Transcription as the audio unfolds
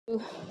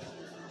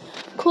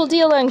Cool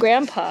deal on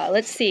Grandpa.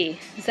 Let's see.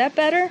 Is that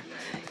better?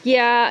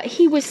 Yeah,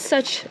 he was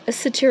such a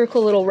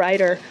satirical little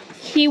writer.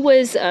 He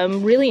was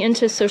really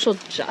into social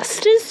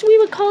justice, we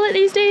would call it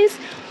these days,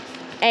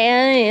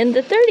 and in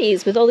the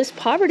 30s with all this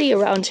poverty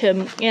around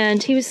him.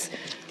 And he was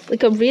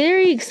like a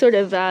very sort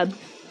of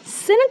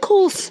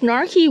cynical,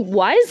 snarky,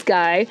 wise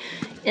guy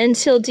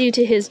until, due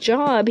to his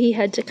job, he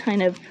had to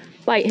kind of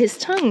bite his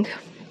tongue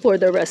for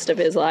the rest of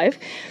his life.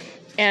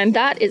 And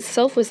that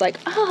itself was like,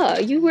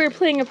 you were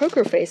playing a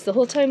poker face the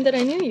whole time that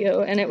I knew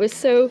you. And it was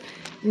so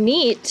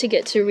neat to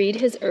get to read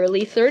his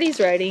early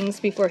 30s writings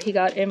before he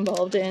got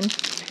involved in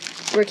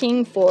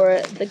working for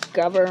the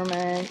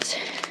government.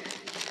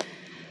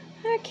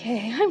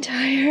 Okay, I'm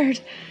tired.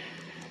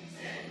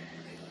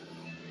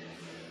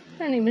 I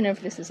don't even know if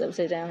this is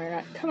upside down or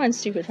not. Come on,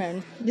 stupid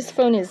phone. This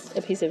phone is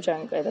a piece of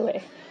junk, by the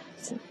way.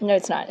 No,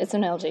 it's not. It's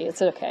an LG.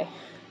 It's okay.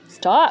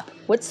 Stop.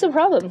 What's the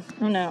problem?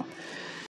 Oh, no.